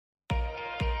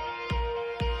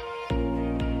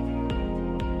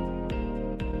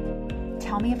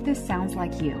Tell me if this sounds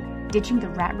like you. Ditching the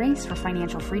rat race for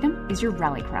financial freedom is your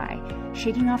rally cry.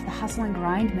 Shaking off the hustle and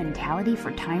grind mentality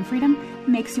for time freedom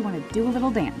makes you want to do a little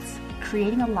dance.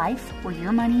 Creating a life where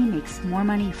your money makes more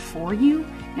money for you,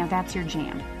 now that's your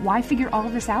jam. Why figure all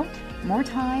of this out? More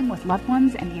time with loved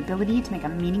ones and the ability to make a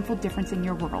meaningful difference in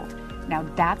your world. Now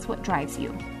that's what drives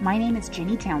you. My name is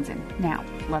Jenny Townsend. Now,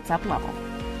 let's up level.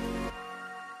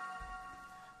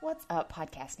 What's up,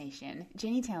 Podcast Nation?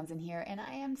 Jenny Townsend here, and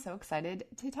I am so excited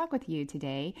to talk with you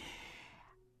today.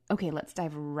 Okay, let's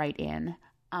dive right in.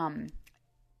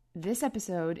 This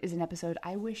episode is an episode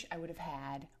I wish I would have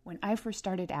had when I first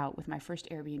started out with my first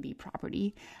Airbnb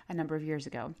property a number of years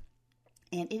ago.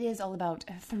 And it is all about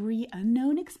 3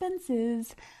 unknown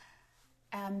expenses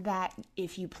that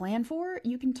if you plan for,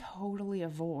 you can totally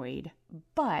avoid.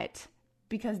 But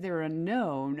because they're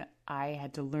unknown, I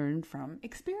had to learn from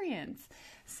experience.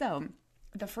 So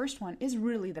the first one is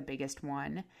really the biggest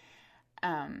one,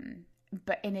 and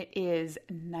it is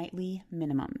nightly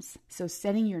minimums. So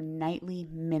setting your nightly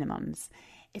minimums,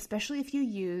 especially if you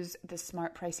use the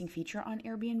smart pricing feature on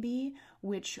Airbnb,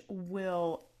 which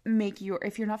will make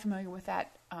if you're not familiar with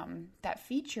that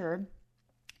feature,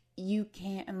 you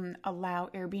can allow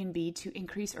Airbnb to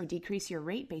increase or decrease your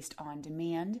rate based on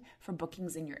demand for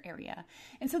bookings in your area.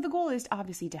 And so the goal is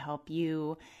obviously to help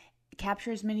you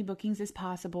capture as many bookings as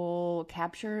possible,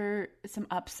 capture some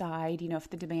upside, if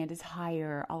the demand is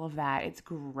higher, all of that. It's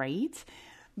great,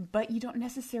 but you don't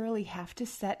necessarily have to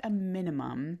set a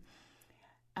minimum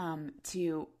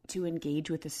to engage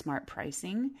with the smart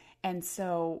pricing. And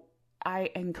so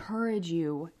I encourage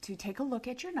you to take a look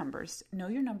at your numbers, know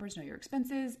your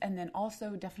expenses, and then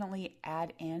also definitely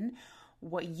add in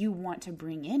what you want to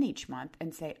bring in each month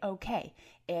and say, okay,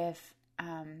 if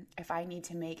I need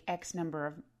to make X number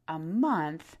of a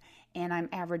month and I'm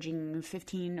averaging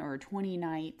 15 or 20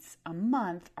 nights a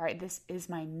month, all right, this is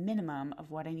my minimum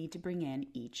of what I need to bring in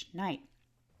each night.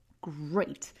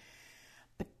 Great.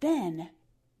 But then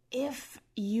if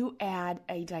you add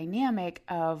a dynamic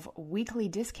of weekly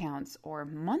discounts or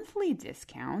monthly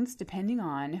discounts, depending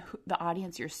on the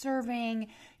audience you're serving,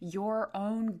 your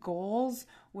own goals,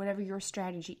 whatever your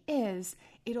strategy is,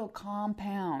 it'll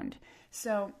compound.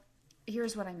 So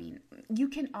here's what I mean. You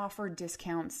can offer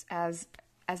discounts as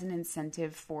an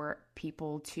incentive for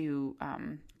people to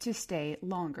stay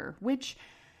longer, which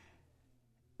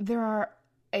there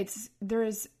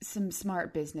is some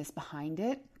smart business behind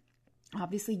it.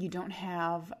 Obviously, you don't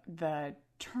have the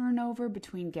turnover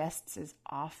between guests as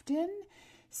often.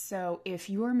 So if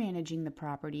you're managing the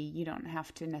property, you don't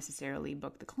have to necessarily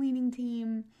book the cleaning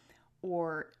team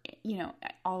or,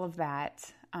 all of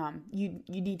that. You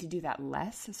need to do that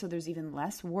less. So there's even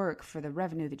less work for the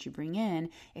revenue that you bring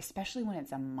in, especially when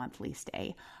it's a monthly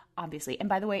stay, obviously. And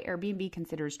by the way, Airbnb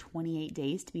considers 28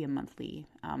 days to be a monthly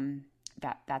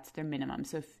that's their minimum.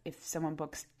 So if someone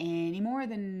books any more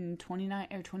than 29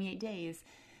 or 28 days,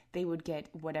 they would get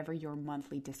whatever your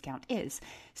monthly discount is.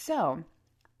 So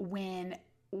when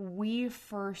we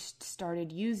first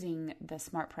started using the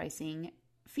smart pricing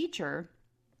feature,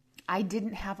 I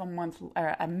didn't have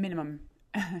a minimum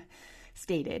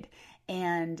stated.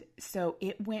 And so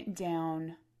it went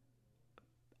down.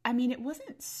 I mean, it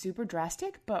wasn't super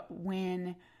drastic, but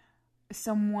when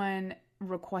someone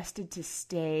requested to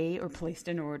stay or placed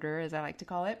an order, as I like to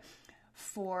call it,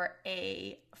 for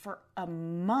a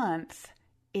month,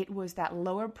 it was that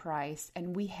lower price,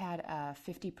 and we had a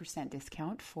 50%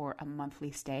 discount for a monthly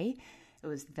stay. It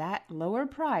was that lower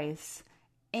price,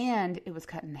 and it was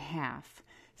cut in half.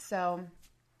 So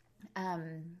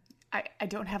I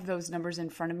don't have those numbers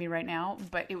in front of me right now,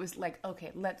 but it was like,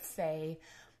 okay, let's say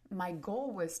my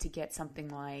goal was to get something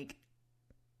like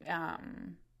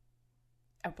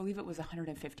I believe it was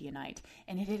 $150 a night,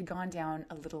 and it had gone down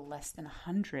a little less than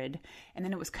 $100, and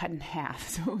then it was cut in half.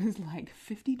 So it was like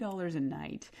 $50 a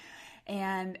night.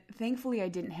 And thankfully I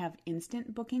didn't have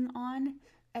instant booking on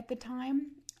at the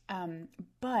time.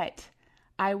 But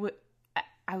I was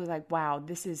like, wow,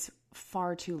 this is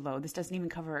far too low. This doesn't even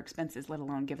cover our expenses, let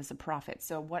alone give us a profit.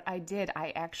 So what I did,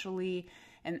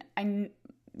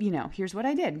 here's what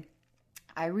I did.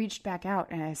 I reached back out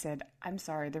and I said, I'm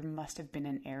sorry, there must have been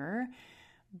an error,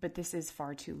 but this is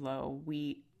far too low.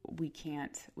 We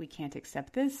can't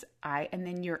accept this. And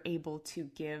then you're able to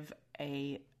give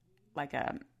a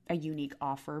unique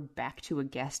offer back to a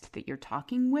guest that you're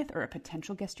talking with or a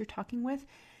potential guest you're talking with.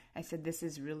 I said, this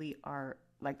is really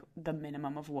the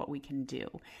minimum of what we can do.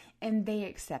 And they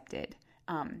accepted.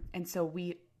 And so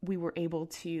we were able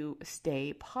to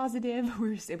stay positive. We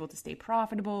were able to stay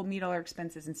profitable, meet all our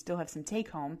expenses, and still have some take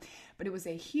home. But it was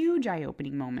a huge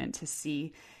eye-opening moment to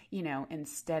see,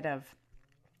 instead of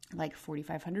like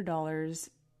 $4,500,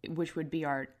 which would be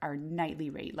our nightly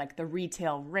rate, like the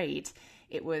retail rate,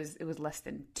 it was less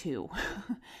than two.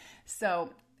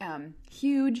 So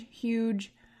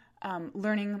huge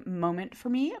learning moment for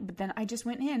me. But then I just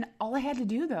went in. All I had to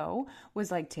do though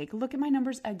was like take a look at my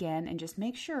numbers again and just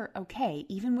make sure, okay,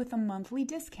 even with a monthly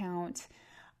discount,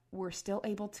 we're still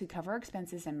able to cover our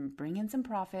expenses and bring in some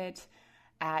profit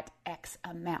at X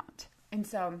amount. And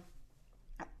so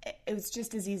it was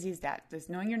just as easy as that, just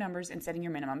knowing your numbers and setting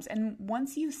your minimums. And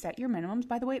once you set your minimums,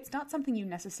 by the way, it's not something you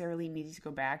necessarily need to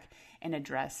go back and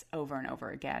address over and over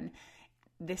again.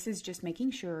 This is just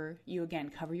making sure you, again,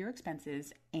 cover your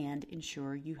expenses and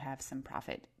ensure you have some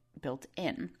profit built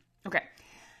in. Okay.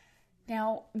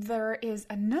 Now, there is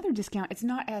another discount. It's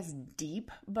not as deep,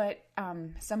 but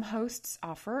some hosts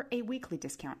offer a weekly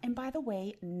discount. And by the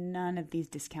way, none of these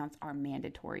discounts are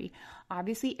mandatory.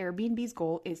 Obviously, Airbnb's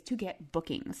goal is to get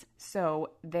bookings. So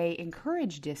they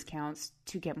encourage discounts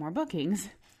to get more bookings.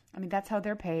 I mean, that's how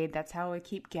they're paid. That's how they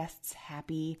keep guests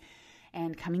happy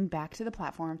and coming back to the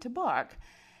platform to book.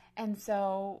 And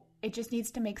so it just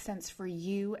needs to make sense for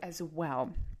you as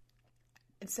well.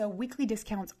 So weekly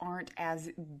discounts aren't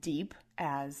as deep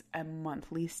as a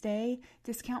monthly stay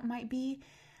discount might be.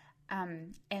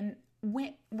 And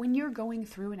when you're going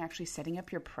through and actually setting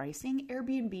up your pricing,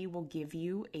 Airbnb will give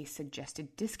you a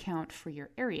suggested discount for your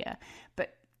area.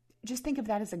 But just think of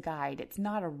that as a guide. It's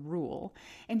not a rule.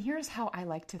 And here's how I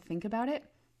like to think about it.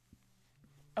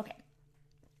 Okay.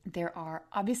 There are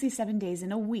obviously 7 days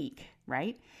in a week,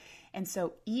 right? And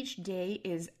so each day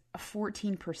is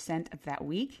 14% of that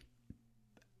week.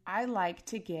 I like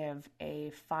to give a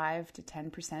 5 to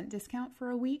 10% discount for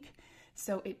a week.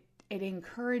 So it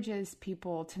encourages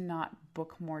people to not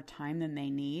book more time than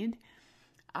they need.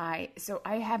 So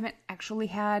I haven't actually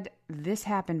had this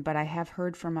happen, but I have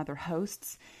heard from other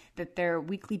hosts that their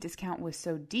weekly discount was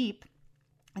so deep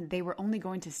and they were only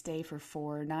going to stay for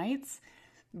 4 nights,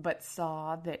 but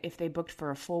saw that if they booked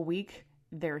for a full week,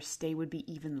 their stay would be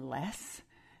even less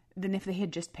than if they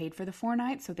had just paid for the 4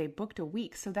 nights. So they booked a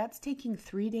week. So that's taking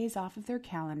 3 days off of their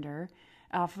calendar,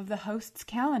 off of the host's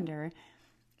calendar.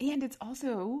 And it's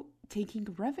also taking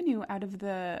revenue out of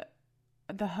the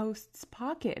host's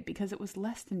pocket because it was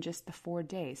less than just the 4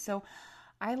 days. So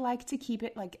I like to keep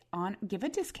it give a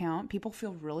discount. People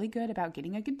feel really good about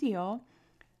getting a good deal,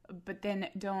 but then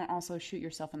don't also shoot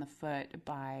yourself in the foot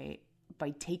by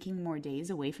taking more days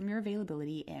away from your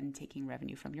availability and taking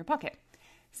revenue from your pocket.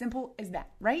 Simple as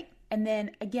that, right? And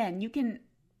then again, you can,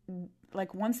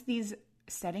 once these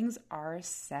settings are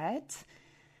set,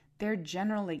 they're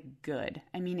generally good.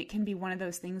 I mean, it can be one of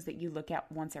those things that you look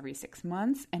at once every 6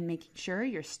 months and making sure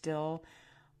you're still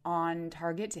on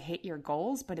target to hit your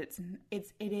goals, but it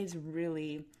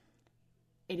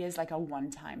is like a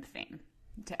one-time thing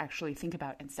to actually think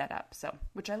about and set up. So,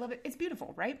 which I love it. It's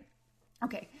beautiful, right?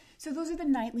 Okay, so those are the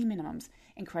nightly minimums.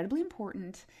 Incredibly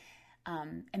important,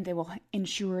 and they will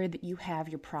ensure that you have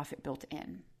your profit built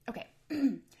in. Okay,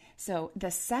 so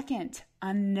the second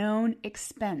unknown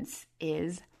expense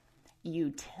is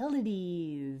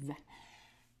utilities.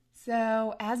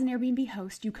 So as an Airbnb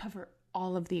host, you cover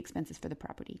all of the expenses for the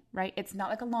property, right? It's not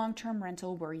like a long-term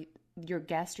rental where your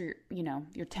guest or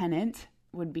your tenant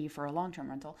would be for a long-term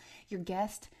rental. Your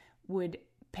guest would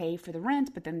pay for the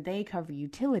rent, but then they cover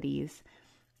utilities.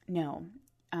 No,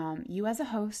 you as a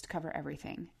host cover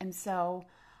everything. And so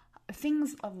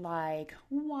things like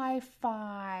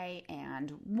Wi-Fi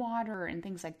and water and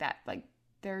things like that,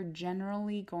 they're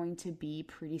generally going to be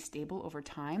pretty stable over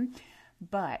time.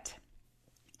 But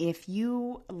if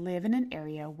you live in an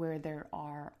area where there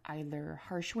are either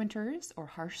harsh winters or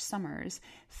harsh summers,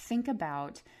 think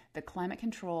about the climate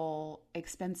control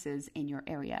expenses in your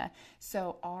area.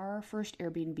 So our first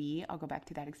Airbnb, I'll go back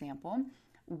to that example,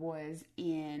 was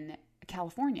in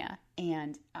California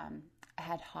and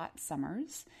had hot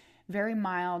summers, very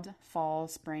mild fall,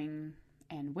 spring,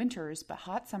 and winters, but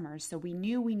hot summers. So we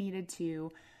knew we needed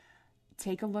to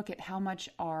take a look at how much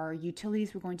our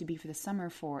utilities were going to be for the summer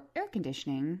for air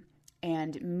conditioning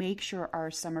and make sure our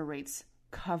summer rates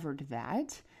covered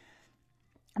that.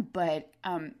 But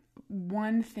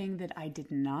one thing that I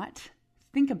did not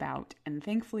think about, and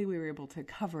thankfully we were able to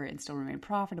cover it and still remain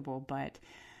profitable, but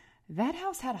that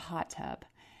house had a hot tub.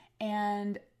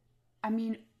 And I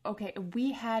mean, okay,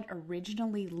 we had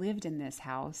originally lived in this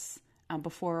house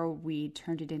before we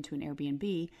turned it into an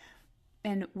Airbnb.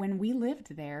 And when we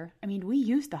lived there, I mean, we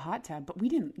used the hot tub, but we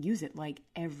didn't use it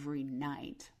every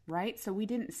night, right? So we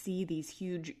didn't see these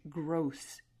huge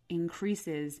gross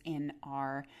increases in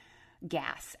our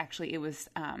gas. Actually,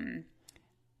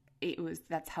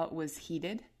 that's how it was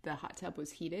heated. The hot tub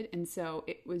was heated. And so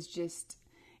it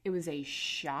It was a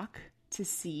shock to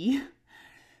see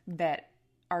that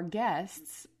our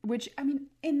guests, which, I mean,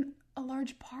 in a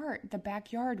large part, the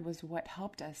backyard was what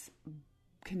helped us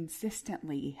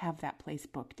consistently have that place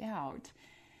booked out.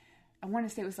 I want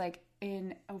to say it was like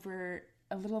in a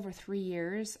little over 3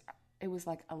 years, it was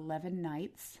like 11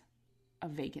 nights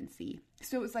of vacancy.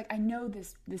 So it was like, I know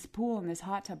this pool and this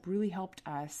hot tub really helped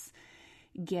us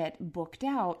get booked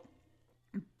out,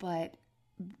 but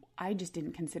I just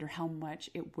didn't consider how much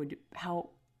it would,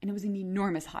 and it was an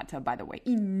enormous hot tub, by the way,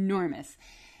 enormous,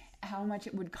 how much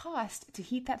it would cost to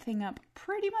heat that thing up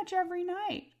pretty much every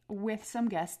night with some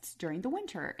guests during the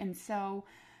winter. And so,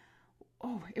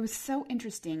 it was so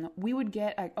interesting. We would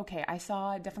get, I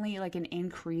saw definitely like an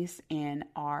increase in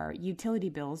our utility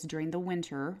bills during the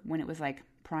winter when it was like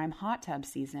prime hot tub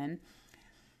season.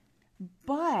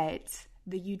 But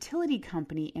the utility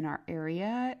company in our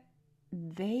area,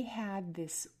 they had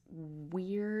this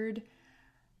weird,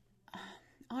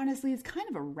 honestly, it's kind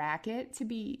of a racket, to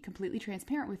be completely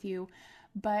transparent with you,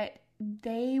 but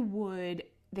they would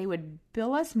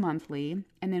bill us monthly,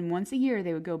 and then once a year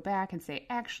they would go back and say,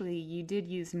 actually, you did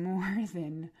use more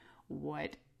than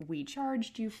what we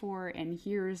charged you for, and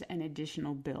here's an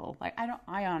additional bill. Like,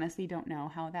 I honestly don't know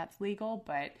how that's legal,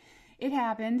 but it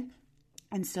happened.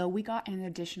 And so we got an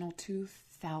additional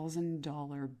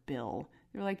 $2,000 bill.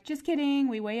 They're like, just kidding,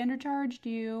 we way undercharged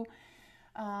you.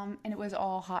 And it was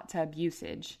all hot tub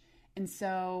usage. And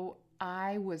so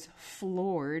I was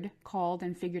floored, called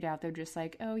and figured out they're just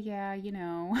like, oh yeah,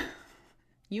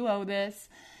 you owe this.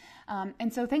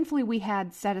 And so thankfully we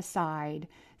had set aside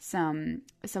some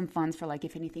funds for like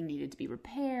if anything needed to be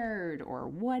repaired or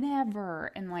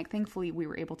whatever. And like thankfully we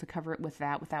were able to cover it with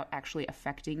that without actually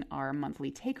affecting our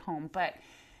monthly take home. But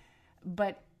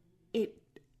it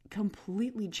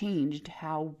completely changed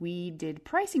how we did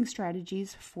pricing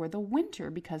strategies for the winter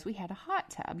because we had a hot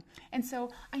tub. And so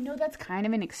I know that's kind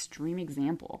of an extreme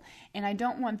example, and I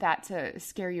don't want that to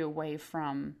scare you away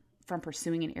from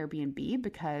pursuing an Airbnb,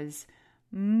 because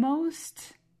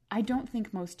I don't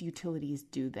think most utilities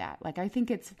do that. Like, I think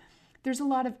there's a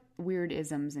lot of weird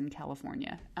isms in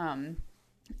California,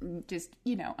 just,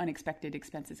 unexpected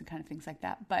expenses and kind of things like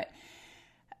that. But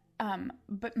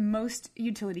most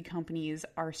utility companies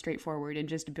are straightforward and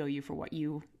just bill you for what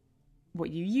you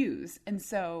use. And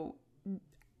so,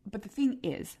 but the thing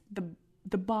is,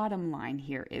 the bottom line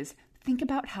here is think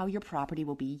about how your property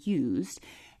will be used,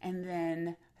 and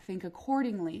then think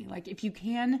accordingly. Like if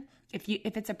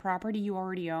it's a property you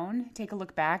already own, take a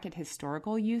look back at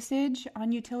historical usage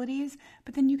on utilities,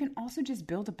 but then you can also just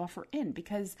build a buffer in,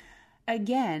 because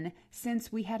again,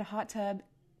 since we had a hot tub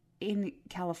in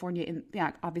California,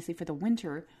 obviously for the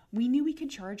winter, we knew we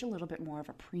could charge a little bit more of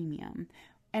a premium.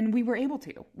 And we were able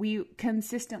to. We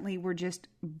consistently were just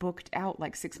booked out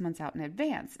like 6 months out in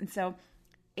advance. And so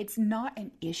it's not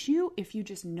an issue if you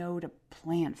just know to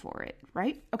plan for it,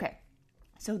 right? Okay,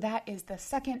 so that is the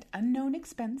second unknown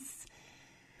expense.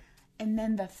 And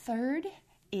then the third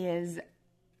is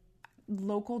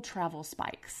local travel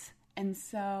spikes. And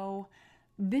so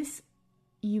this,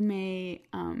 you may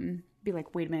be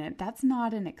like, wait a minute, that's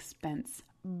not an expense.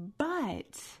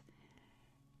 But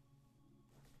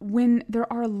when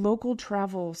there are local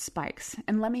travel spikes,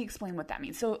 and let me explain what that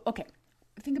means. So, okay,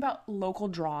 think about local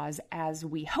draws as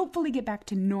we hopefully get back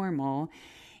to normal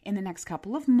in the next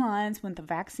couple of months when the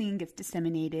vaccine gets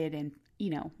disseminated and,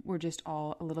 we're just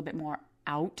all a little bit more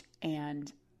out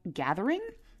and gathering.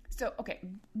 So, okay,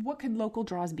 what could local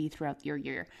draws be throughout your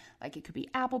year? Like, it could be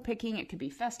apple picking, it could be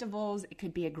festivals, it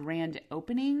could be a grand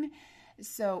opening.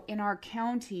 So in our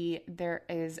county, there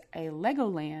is a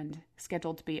Legoland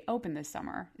scheduled to be open this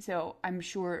summer. So I'm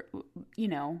sure,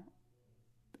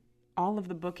 all of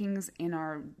the bookings in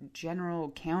our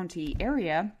general county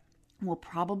area will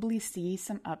probably see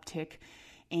some uptick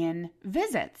in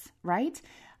visits, right?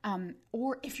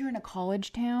 Or if you're in a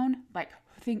college town, like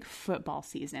think football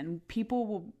season, people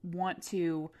will want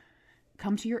to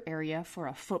come to your area for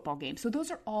a football game. So those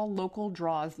are all local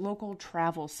draws, local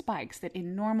travel spikes that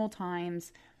in normal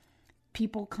times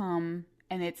people come,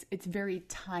 and it's very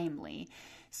timely.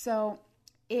 So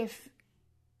if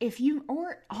you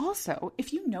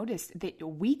notice that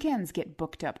weekends get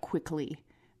booked up quickly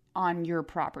on your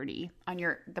property, on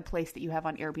the place that you have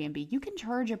on Airbnb, you can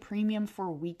charge a premium for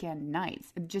weekend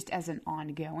nights just as an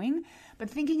ongoing. But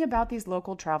thinking about these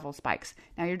local travel spikes,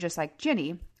 now you're just like,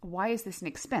 Jenny, why is this an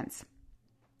expense?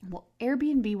 Well,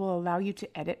 Airbnb will allow you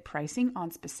to edit pricing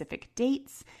on specific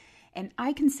dates, and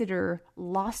I consider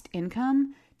lost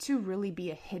income to really be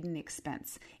a hidden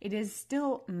expense. It is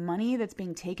still money that's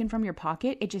being taken from your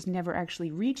pocket. It just never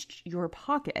actually reached your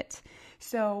pocket.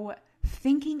 So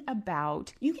thinking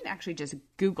about, you can actually just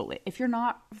Google it. If you're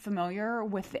not familiar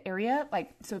with the area,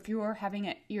 like, so if you are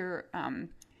you're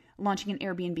launching an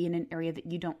Airbnb in an area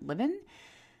that you don't live in,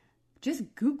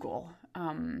 just Google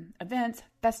events,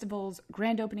 festivals,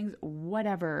 grand openings,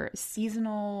 whatever,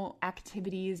 seasonal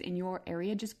activities in your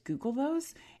area. Just Google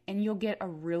those and you'll get a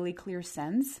really clear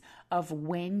sense of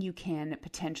when you can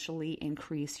potentially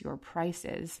increase your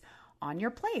prices on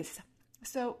your place.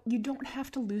 So you don't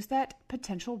have to lose that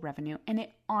potential revenue. And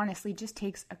it honestly just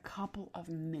takes a couple of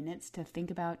minutes to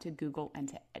think about, to Google, and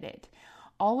to edit.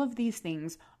 All of these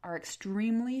things are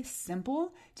extremely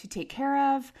simple to take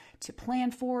care of, to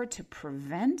plan for, to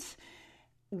prevent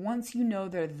once you know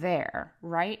they're there,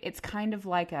 right? It's kind of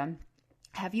like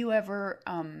have you ever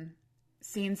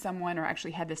seen someone, or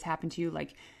actually had this happen to you,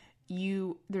 like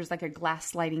there's like a glass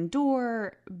sliding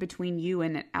door between you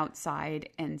and an outside,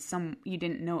 and you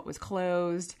didn't know it was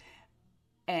closed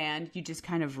and you just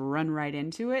kind of run right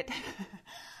into it.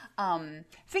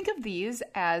 Think of these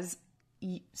as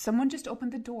someone just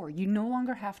opened the door. You no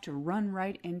longer have to run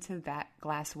right into that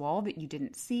glass wall that you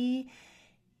didn't see.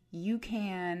 You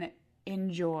can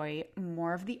enjoy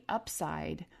more of the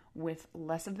upside with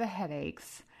less of the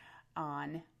headaches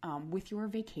with your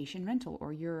vacation rental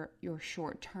or your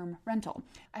short-term rental.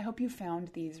 I hope you found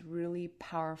these really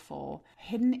powerful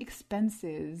hidden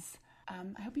expenses.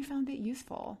 I hope you found it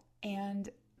useful. And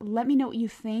let me know what you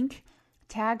think.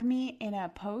 Tag me in a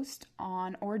post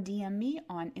or DM me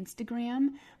on Instagram.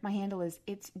 My handle is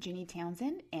It's Jenny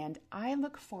Townsend, and I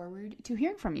look forward to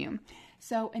hearing from you.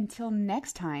 So until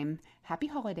next time, happy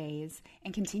holidays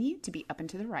and continue to be up and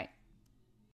to the right.